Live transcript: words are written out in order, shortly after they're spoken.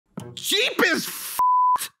Jeep is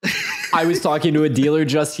I was talking to a dealer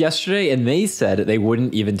just yesterday, and they said they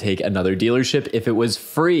wouldn't even take another dealership if it was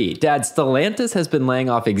free. Dad, Stellantis has been laying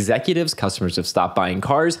off executives, customers have stopped buying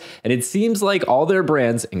cars, and it seems like all their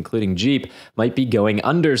brands, including Jeep, might be going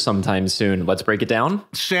under sometime soon. Let's break it down.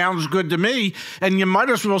 Sounds good to me. And you might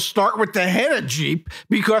as well start with the head of Jeep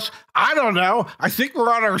because, I don't know, I think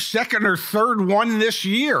we're on our second or third one this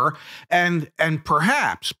year. And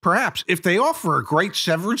perhaps, if they offer a great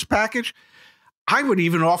severance package, I would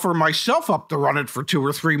even offer myself up to run it for 2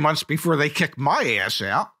 or 3 months before they kick my ass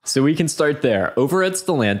out. So we can start there. Over at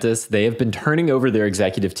Stellantis, they have been turning over their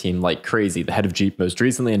executive team like crazy. The head of Jeep most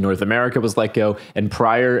recently in North America was let go, and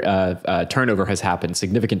prior turnover has happened.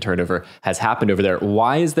 Significant turnover has happened over there.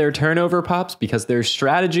 Why is there turnover, Pops? Because their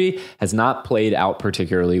strategy has not played out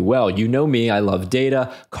particularly well. You know me, I love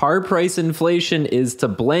data. Car price inflation is to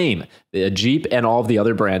blame. Jeep and all of the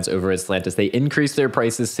other brands over at Stellantis, they increased their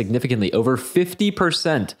prices significantly, over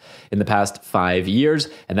 50% in the past 5 years,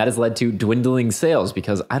 and that has led to dwindling sales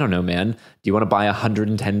because, I don't know, man, do you want to buy a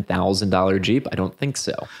 $110,000 Jeep? I don't think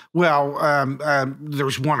so. Well,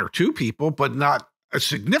 there's 1 or 2 people, but not a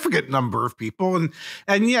significant number of people.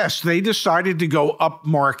 And yes, they decided to go up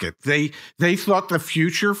market. They thought the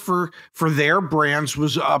future for their brands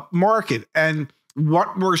was up market. And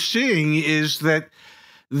what we're seeing is that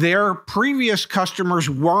their previous customers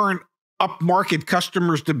weren't upmarket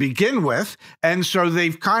customers to begin with. And so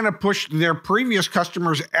they've kind of pushed their previous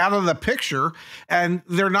customers out of the picture, and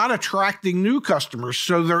they're not attracting new customers.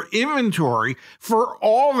 So their inventory for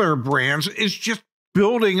all their brands is just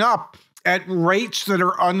building up at rates that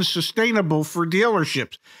are unsustainable for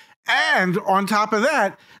dealerships. And on top of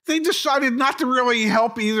that, they decided not to really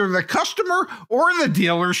help either the customer or the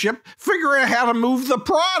dealership figure out how to move the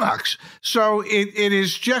products. So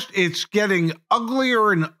it's getting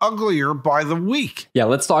uglier and uglier by the week. Yeah,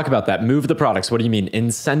 let's talk about that. Move the products. What do you mean?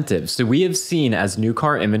 Incentives. So we have seen as new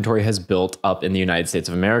car inventory has built up in the United States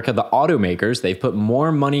of America, the automakers, they've put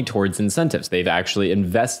more money towards incentives. They've actually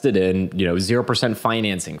invested in, 0%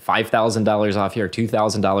 financing, $5,000 off here,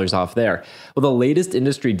 $2,000 off there. Well, the latest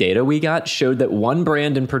industry data we got showed that one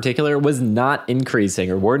brand in particular was not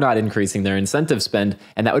increasing or were not increasing their incentive spend,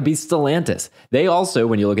 and that would be Stellantis. They also,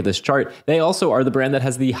 when you look at this chart, they also are the brand that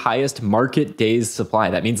has the highest market days supply.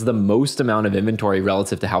 That means the most amount of inventory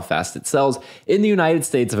relative to how fast it sells in the United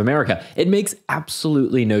States of America. It makes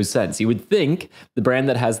absolutely no sense. You would think the brand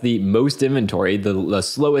that has the most inventory, the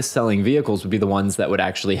slowest selling vehicles, would be the ones that would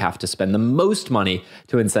actually have to spend the most money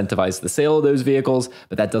to incentivize the sale of those vehicles,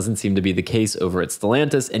 but that doesn't seem to be the case over at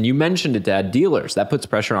Stellantis. And you mentioned it, Dad, dealers. That puts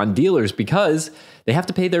pressure on dealers because they have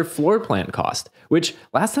to pay their floor plan cost, which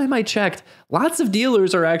last time I checked, lots of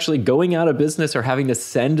dealers are actually going out of business or having to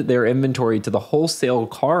send their inventory to the wholesale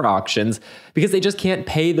car auctions because they just can't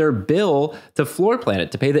pay their bill to floor plan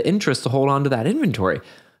it, to pay the interest to hold on to that inventory.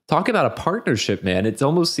 Talk about a partnership, man. It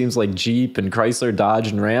almost seems like Jeep and Chrysler, Dodge,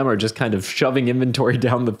 and Ram are just kind of shoving inventory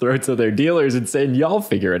down the throats of their dealers and saying, y'all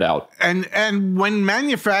figure it out. And when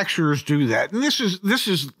manufacturers do that, and this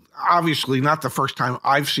is obviously not the first time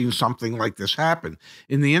I've seen something like this happen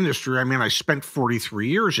in the industry. I mean, I spent 43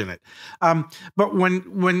 years in it. But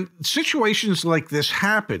when situations like this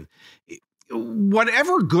happen,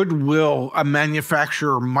 whatever goodwill a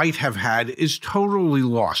manufacturer might have had is totally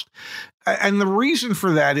lost. And the reason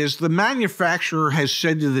for that is the manufacturer has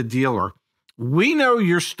said to the dealer, we know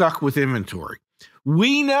you're stuck with inventory.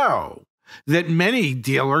 We know that many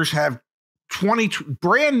dealers have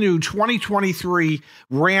brand new 2023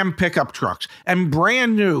 Ram pickup trucks and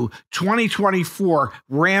brand new 2024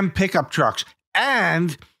 Ram pickup trucks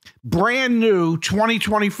and brand new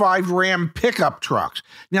 2025 Ram pickup trucks.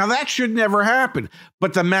 Now, that should never happen,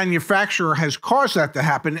 but the manufacturer has caused that to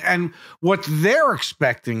happen. And what they're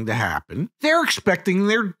expecting to happen, they're expecting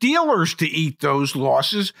their dealers to eat those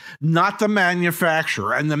losses, not the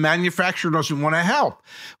manufacturer. And the manufacturer doesn't want to help.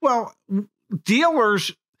 Well,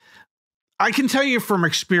 dealers, I can tell you from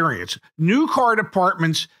experience, new car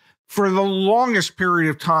departments for the longest period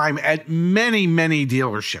of time at many, many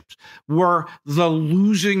dealerships were the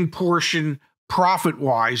losing portion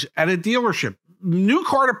profit-wise at a dealership. New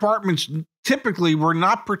car departments typically were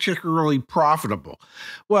not particularly profitable.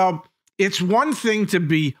 Well, it's one thing to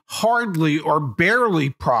be hardly or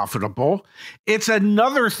barely profitable. It's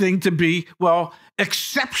another thing to be, well,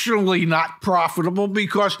 exceptionally not profitable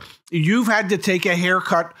because you've had to take a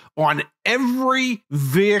haircut on every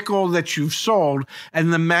vehicle that you've sold,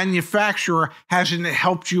 and the manufacturer hasn't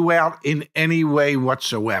helped you out in any way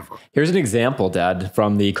whatsoever. Here's an example, Dad,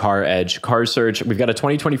 from the CarEdge Car Search. We've got a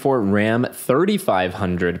 2024 Ram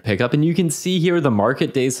 3500 pickup, and you can see here the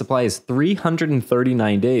market days supply is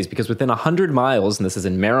 339 days because within 100 miles, and this is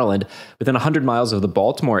in Maryland, within 100 miles of the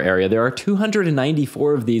Baltimore area, there are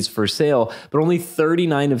 294 of these for sale, but only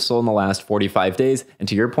 39 have sold in the last 45 days. And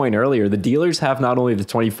to your point earlier, the dealers have not only the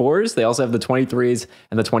 24s, they also have the 23s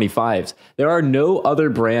and the 25s. There are no other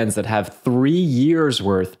brands that have 3 years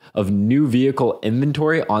worth of new vehicle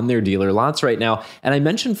inventory on their dealer lots right now. And I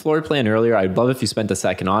mentioned floor plan earlier. I'd love if you spent a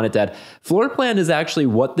second on it, Dad. Floor plan is actually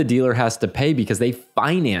what the dealer has to pay because they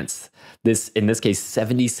finance this, in this case,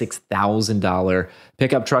 $76,000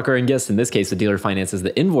 pickup truck, or I guess in this case, the dealer finances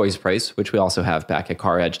the invoice price, which we also have back at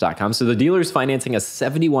CarEdge.com. So the dealer's financing a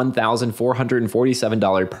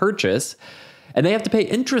 $71,447 purchase, and they have to pay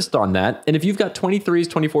interest on that. And if you've got 23s,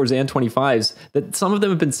 24s, and 25s, that some of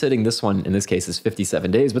them have been sitting, this one in this case is 57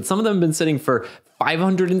 days, but some of them have been sitting for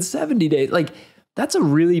 570 days. Like, that's a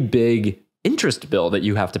really big interest bill that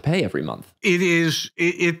you have to pay every month.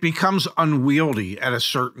 It becomes unwieldy at a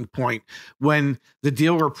certain point when the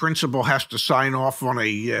dealer principal has to sign off on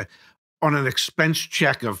an expense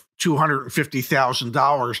check of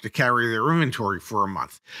 $250,000 to carry their inventory for a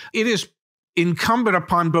month. It is incumbent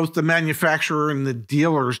upon both the manufacturer and the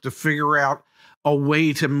dealers to figure out a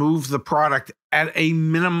way to move the product at a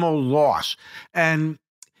minimal loss. And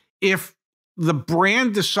if the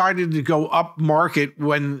brand decided to go up market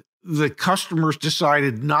when the customers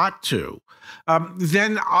decided not to,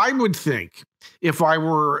 then I would think, if I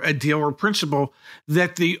were a dealer principal,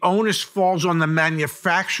 that the onus falls on the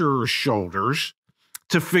manufacturer's shoulders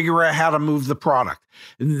to figure out how to move the product.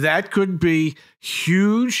 And that could be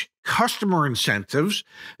huge customer incentives.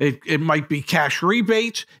 It might be cash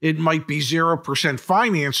rebates. It might be 0%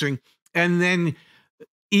 financing. And then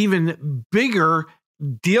even bigger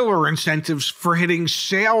dealer incentives for hitting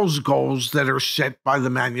sales goals that are set by the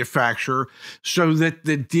manufacturer so that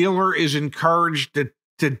the dealer is encouraged to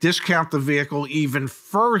discount the vehicle even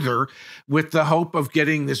further with the hope of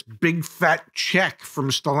getting this big fat check from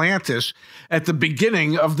Stellantis at the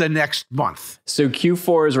beginning of the next month. So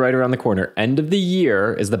Q4 is right around the corner. End of the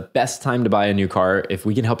year is the best time to buy a new car. If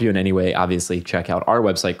we can help you in any way, obviously check out our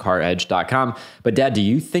website, CarEdge.com. But Dad, do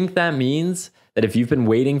you think that means that if you've been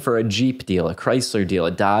waiting for a Jeep deal, a Chrysler deal,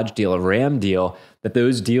 a Dodge deal, a Ram deal, that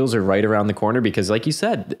those deals are right around the corner? Because like you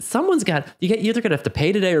said, you're either going to have to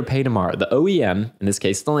pay today or pay tomorrow. The OEM, in this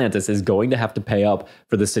case Stellantis, is going to have to pay up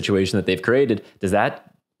for the situation that they've created. Does that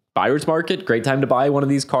buyer's market, great time to buy one of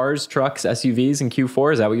these cars, trucks, SUVs in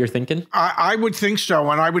Q4? Is that what you're thinking? I would think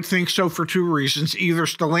so, and I would think so for two reasons. Either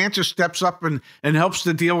Stellantis steps up and helps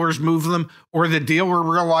the dealers move them, or the dealer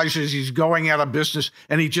realizes he's going out of business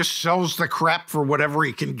and he just sells the crap for whatever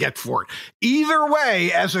he can get for it. Either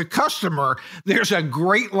way, as a customer, there's a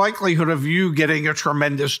great likelihood of you getting a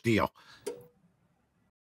tremendous deal.